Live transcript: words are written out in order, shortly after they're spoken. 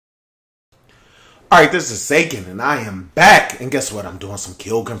Alright, this is Sagan, and I am back. And guess what? I'm doing some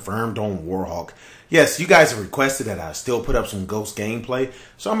kill confirmed on Warhawk. Yes, you guys have requested that I still put up some Ghost gameplay,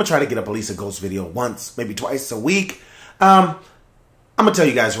 so I'm going to try to get up at least a Ghost video once, maybe twice a week. I'm going to tell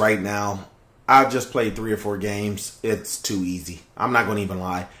you guys right now, I've just played 3 or 4 games. It's too easy. I'm not going to even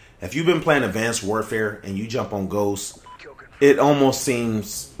lie. If you've been playing Advanced Warfare and you jump on Ghost, it almost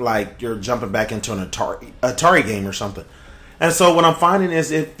seems like you're jumping back into an Atari game or something. And so what I'm finding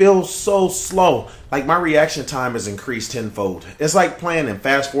is it feels so slow. Like my reaction time has increased tenfold. It's like playing in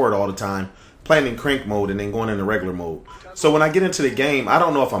fast forward all the time, playing in crank mode and then going into regular mode. So when I get into the game, I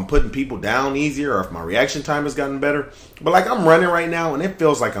don't know if I'm putting people down easier or if my reaction time has gotten better. But like I'm running right now and it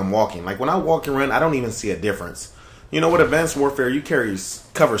feels like I'm walking. Like when I walk and run, I don't even see a difference. You know, with Advanced Warfare, you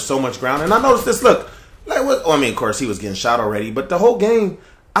cover so much ground. And I noticed this, look. Like, I mean, of course, he was getting shot already. But the whole game,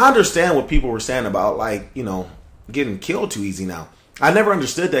 I understand what people were saying about, like, you know, getting killed too easy now. I never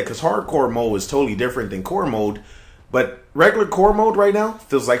understood that because hardcore mode is totally different than core mode. But regular core mode right now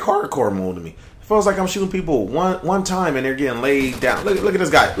feels like hardcore mode to me. It feels like I'm shooting people one time and they're getting laid down. Look at this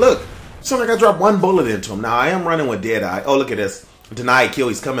guy. Look. Sounds like I dropped 1 bullet into him. Now, I am running with Deadeye. Oh, look at this. Denied kill.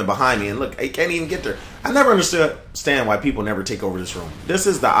 He's coming behind me. And look, he can't even get there. I never understand why people never take over this room. This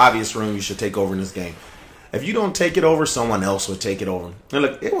is the obvious room you should take over in this game. If you don't take it over, someone else would take it over. And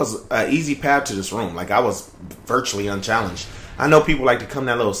look, it was an easy path to this room. Like, I was virtually unchallenged. I know people like to come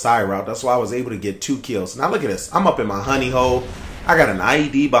that little side route. That's why I was able to get 2 kills. Now, look at this. I'm up in my honey hole. I got an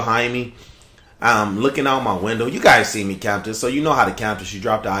IED behind me. I'm looking out my window. You guys see me count this, so you know how to count this. You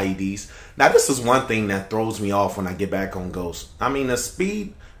drop the IEDs. Now, this is one thing that throws me off when I get back on Ghost. I mean, the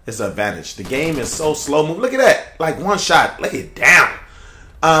speed is an advantage. The game is so slow move. Look at that. Like, one shot. Lay it down.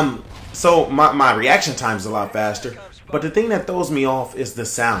 So my reaction time is a lot faster. But the thing that throws me off is the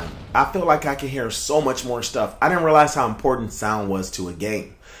sound. I feel like I can hear so much more stuff. I didn't realize how important sound was to a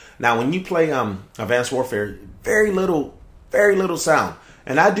game. Now, when you play Advanced Warfare, very little sound.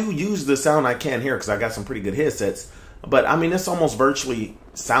 And I do use the sound I can hear because I got some pretty good headsets. But, I mean, it's almost virtually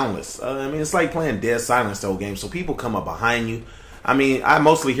soundless. I mean, it's like playing dead silence the whole game. So people come up behind you. I mean, I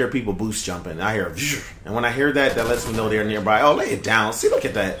mostly hear people boost jumping. I hear, and when I hear that, that lets me know they're nearby. Oh, lay it down. See, look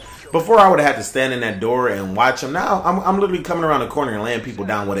at that. Before, I would have had to stand in that door and watch them. Now, I'm literally coming around the corner and laying people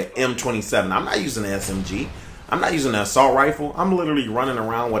down with an M27. I'm not using an SMG. I'm not using an assault rifle. I'm literally running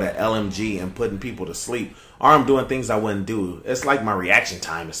around with an LMG and putting people to sleep. Or I'm doing things I wouldn't do. It's like my reaction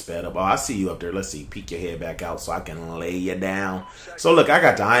time is sped up. Oh, I see you up there. Let's see. Peek your head back out so I can lay you down. So, look, I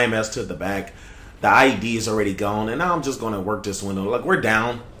got the IMS to the back. The IED is already gone. And now I'm just going to work this window. Look, we're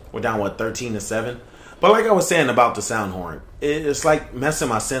down. We're down, what, 13-7? But like I was saying about the sound horn, it's like messing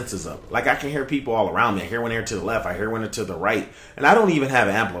my senses up. Like I can hear people all around me. I hear when they're to the left. I hear when they're to the right. And I don't even have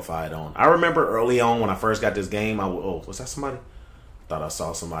it amplified on. I remember early on when I first got this game, oh, was that somebody? Thought I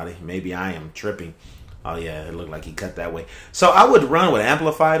saw somebody. Maybe I am tripping. Oh, yeah, it looked like he cut that way. So I would run with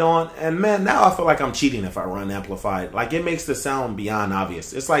amplified on. And, man, now I feel like I'm cheating if I run amplified. Like, it makes the sound beyond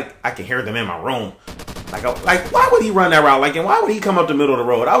obvious. It's like I can hear them in my room. Like, why would he run that route? Like, and why would he come up the middle of the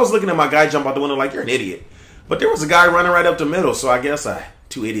road? I was looking at my guy jump out the window like, you're an idiot. But there was a guy running right up the middle. So I guess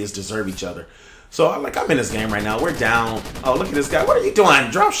 2 idiots deserve each other. So, like, I'm in this game right now. We're down. Oh, look at this guy. What are you doing?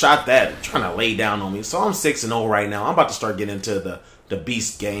 Drop shot that. You're trying to lay down on me. So I'm 6-0 right now. I'm about to start getting into the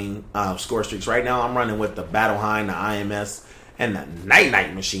beast game score streaks. Right now, I'm running with the Battle Hind, the IMS, and the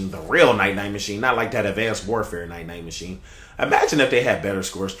Night Machine, the real Night Machine, not like that Advanced Warfare Night Machine. Imagine if they had better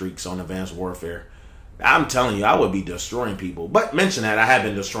score streaks on Advanced Warfare. I'm telling you, I would be destroying people. But mention that, I have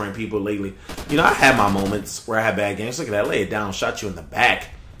been destroying people lately. You know, I had my moments where I had bad games. Look at that, lay it down, shot you in the back.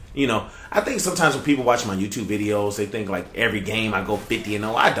 You know, I think sometimes when people watch my YouTube videos, they think like every game I go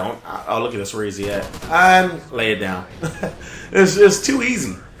 50-0. I don't. Oh, look at this. Where is he at? Lay it down. It's too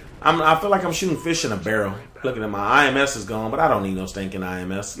easy. I feel like I'm shooting fish in a barrel. Looking at my IMS is gone, but I don't need no stinking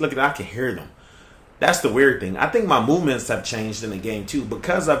IMS. Look at that. I can hear them. That's the weird thing. I think my movements have changed in the game too.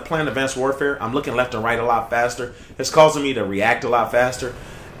 Because I've played Advanced Warfare, I'm looking left and right a lot faster. It's causing me to react a lot faster.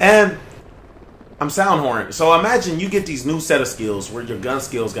 And I'm sound horn. So imagine you get these new set of skills where your gun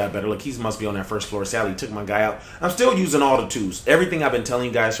skills got better. Look, he must be on that first floor. Sally took my guy out. I'm still using all the tools. Everything I've been telling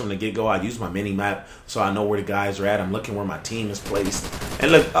you guys from the get-go, I use my mini-map so I know where the guys are at. I'm looking where my team is placed.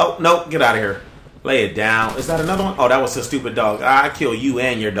 And look, oh, no, get out of here. Lay it down. Is that another one? Oh, that was a stupid dog. I kill you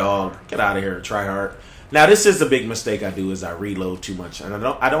and your dog. Get out of here, try hard. Now, this is the big mistake I do is I reload too much. And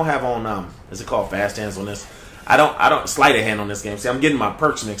I don't have on, is it called fast hands on this? I don't sleight of hand on this game. See, I'm getting my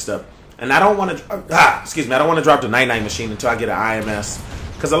perks mixed up. And I don't want to, I don't want to drop the Night Machine until I get an IMS.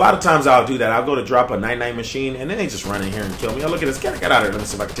 Because a lot of times I'll do that. I'll go to drop a Night Machine, and then they just run in here and kill me. Oh, look at this. Get out of here. Let me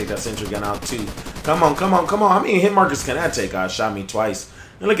see if I can take that sentry gun out, too. Come on, come on, come on. How many hit markers can that take? Shot me twice.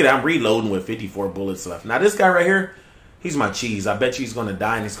 And look at that, I'm reloading with 54 bullets left. Now this guy right here, he's my cheese. I bet you he's going to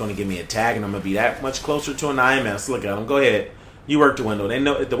die and he's going to give me a tag and I'm going to be that much closer to an IMS. Look at him. Go ahead. You work the window. They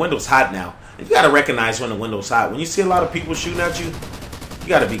know the window's hot now. And you got to recognize when the window's hot. When you see a lot of people shooting at you, you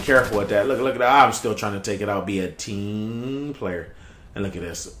got to be careful with that. Look at that. I'm still trying to take it out. Be a team player. And look at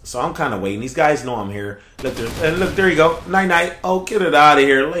this. So I'm kind of waiting. These guys know I'm here. Look there. And look, there you go. Night-night. Oh, get it out of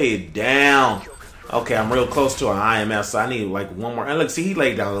here. Lay it down. Okay, I'm real close to an IMS, so I need like one more. And look, see, he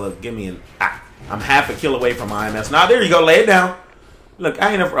laid down. Look, give me an... I'm half a kill away from IMS. Now, there you go. Lay it down. Look,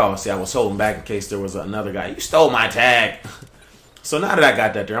 I ain't never... Oh, see, I was holding back in case there was another guy. You stole my tag. So now that I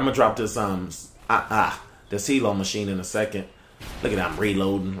got that there, I'm going to drop this this helo machine in a second. Look at that. I'm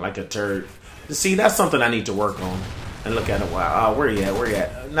reloading like a turd. See, that's something I need to work on. And look at it. Wow. Where you at? Where you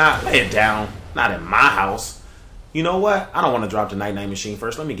at? Nah, lay it down. Not in my house. You know what? I don't want to drop the night machine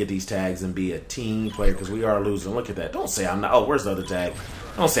first. Let me get these tags and be a team player because we are losing. Look at that. Don't say I'm not. Oh, where's the other tag?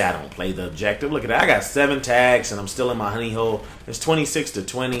 Don't say I don't play the objective. Look at that. I got 7 tags and I'm still in my honey hole. It's 26 to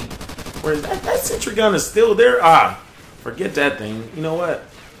 20. Where's that? That sentry gun is still there. Forget that thing. You know what?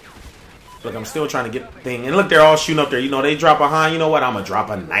 Look, I'm still trying to get the thing. And look, they're all shooting up there. You know, they drop behind. You know what? I'm going to drop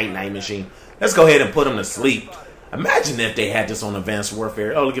a night machine. Let's go ahead and put them to sleep. Imagine if they had this on Advanced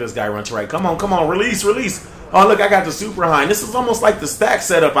Warfare. Oh, look at this guy run to right. Come on, come on. Release, release. Oh, look, I got the Super Hind. This is almost like the stack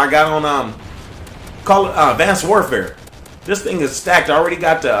setup I got on Advanced Warfare. This thing is stacked. I already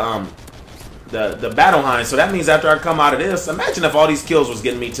got the Battle Hind. So that means after I come out of this, imagine if all these kills was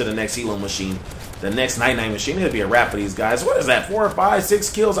getting me to the next helo machine. The next night machine. It'd be a wrap for these guys. What is that? 4 or 5, 6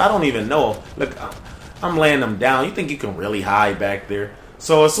 kills? I don't even know. Look, I'm laying them down. You think you can really hide back there?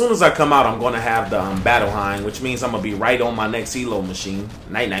 So as soon as I come out, I'm going to have the Battle Hind, which means I'm going to be right on my next helo machine.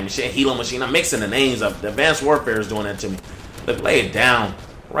 Night machine, helo machine. I'm mixing the names up. The Advanced Warfare is doing that to me. Look, lay it down.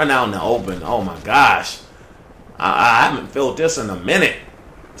 Run out in the open. Oh my gosh. I haven't felt this in a minute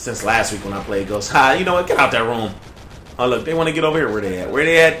since last week when I played Ghost. You know what? Get out that room. Oh, look, they want to get over here. Where they at? Where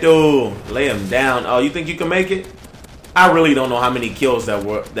they at, dude? Lay them down. Oh, you think you can make it? I really don't know how many kills that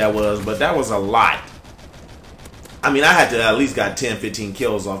was, but that was a lot. I mean, I had to at least got 10, 15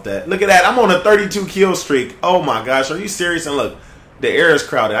 kills off that. Look at that. I'm on a 32 kill streak. Oh, my gosh. Are you serious? And look, the air is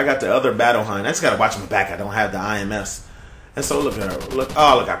crowded. I got the other Battle Hind. I just got to watch my back. I don't have the IMS. And so, look at her. Look.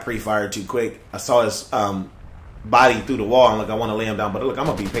 Oh, look, I pre-fired too quick. I saw his body through the wall. And look, I want to lay him down. But look, I'm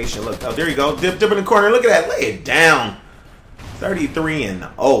going to be patient. Look. Oh, there you go. Dip in the corner. Look at that. Lay it down. 33 and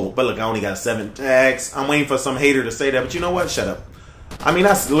but look, I only got 7 tags. I'm waiting for some hater to say that. But you know what? Shut up. I mean,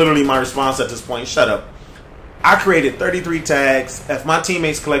 that's literally my response at this point. Shut up. I created 33 tags. If my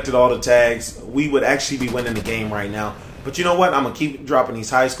teammates collected all the tags, we would actually be winning the game right now. But you know what? I'm going to keep dropping these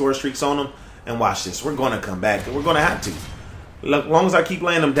high score streaks on them. And watch this. We're going to come back. And we're going to have to. Look, as long as I keep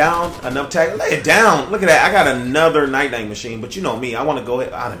laying them down, enough tags. Lay it down. Look at that. I got another night machine. But you know me. I want to go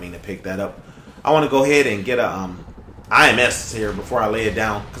ahead. I didn't mean to pick that up. I want to go ahead and get a IMS here before I lay it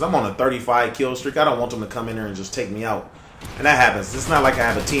down. Because I'm on a 35 kill streak. I don't want them to come in here and just take me out. And that happens. It's not like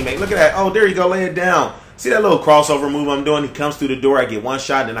I have a teammate. Look at that. Oh, there you go. Lay it down. See that little crossover move I'm doing? He comes through the door. I get one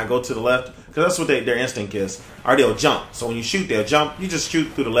shot, then I go to the left. Because that's what their instinct is. Or they'll jump. So when you shoot, they'll jump. You just shoot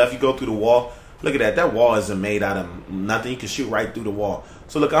through the left. You go through the wall. Look at that. That wall isn't made out of nothing. You can shoot right through the wall.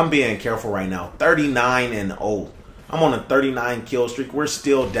 So look, I'm being careful right now. 39 and 0. I'm on a 39 kill streak. We're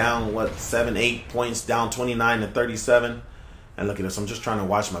still down, what, 7, 8 points. Down 29 to 37. And look at this. I'm just trying to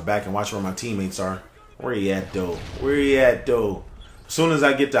watch my back and watch where my teammates are. Where you at, though? Where you at, though? As soon as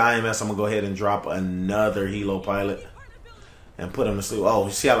I get to IMS, I'm going to go ahead and drop another helo pilot and put him to sleep. Oh,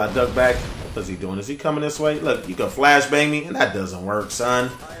 you see how I duck back? What's he doing? Is he coming this way? Look, you can flashbang me, and that doesn't work, son.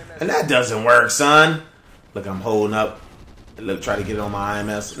 And that doesn't work, son. Look, I'm holding up. Look, try to get it on my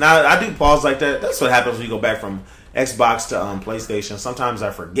IMS. Now, I do pause like that. That's what happens when you go back from Xbox to PlayStation. Sometimes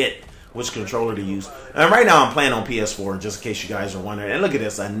I forget which controller to use. And right now I'm playing on PS4, just in case you guys are wondering. And look at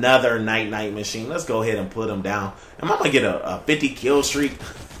this, another night machine. Let's go ahead and put them down. Am I going to get a 50 kill streak?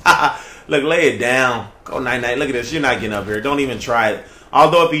 Look, lay it down. Go night. Look at this. You're not getting up here. Don't even try it.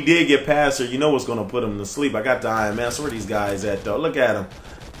 Although if he did get past her, you know what's going to put him to sleep. I got the IMS. Where are these guys at, though? Look at them.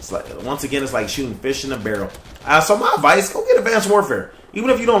 It's like, once again, it's like shooting fish in a barrel. So my advice, go get Advanced Warfare. Even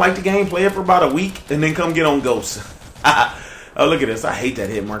if you don't like the game, play it for about a week and then come get on Ghost. Oh, look at this. I hate that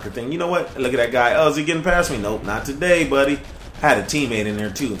hit marker thing. You know what? Look at that guy. Oh, is he getting past me? Nope, not today, buddy. I had a teammate in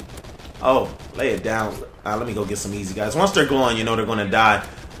there, too. Oh, lay it down. Let me go get some easy guys. Once they're gone, you know they're going to die.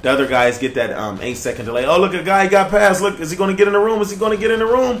 The other guys get that 8-second delay. Oh, look, a guy got past. Look, is he going to get in the room? Is he going to get in the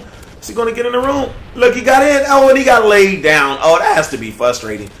room? Is he going to get in the room? Look, he got in. Oh, and he got laid down. Oh, that has to be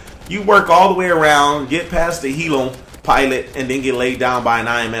frustrating. You work all the way around, get past the helo pilot, and then get laid down by an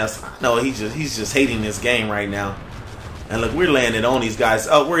IMS. No, he's just hating this game right now. And look, we're landing on these guys.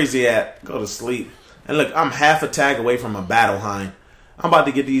 Oh, where is he at? Go to sleep. And look, I'm half a tag away from a Battle Hind. I'm about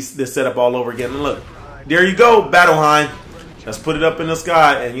to get this setup all over again. And look, there you go, Battle Hind. Let's put it up in the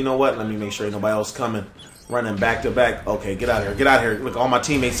sky. And you know what? Let me make sure ain't nobody else coming. Running back to back. Okay, get out of here. Get out of here. Look, all my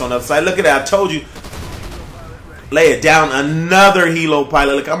teammates on the other side. Look at that. I told you. Lay it down. Another Helo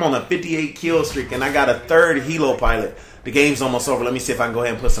pilot. Look, I'm on a 58 kill streak. And I got a third Helo pilot. The game's almost over. Let me see if I can go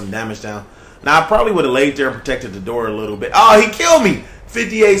ahead and put some damage down. Now, I probably would have laid there and protected the door a little bit. Oh, he killed me.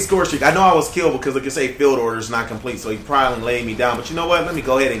 58 score streak. I know I was killed because, like I say, field order is not complete. So he probably laid me down. But you know what? Let me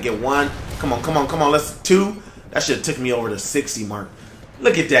go ahead and get one. Come on, come on, come on. Let's two. That should have took me over the 60 mark.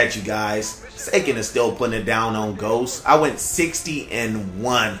 Look at that, you guys. Sagan is still putting it down on Ghost. I went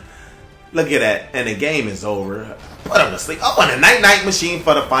 60-1. Look at that. And the game is over. Put him to sleep. Oh, and a night-night machine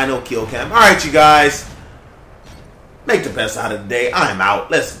for the final kill cam. All right, you guys. Make the best out of the day. I'm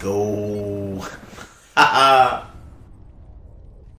out. Let's go. Haha.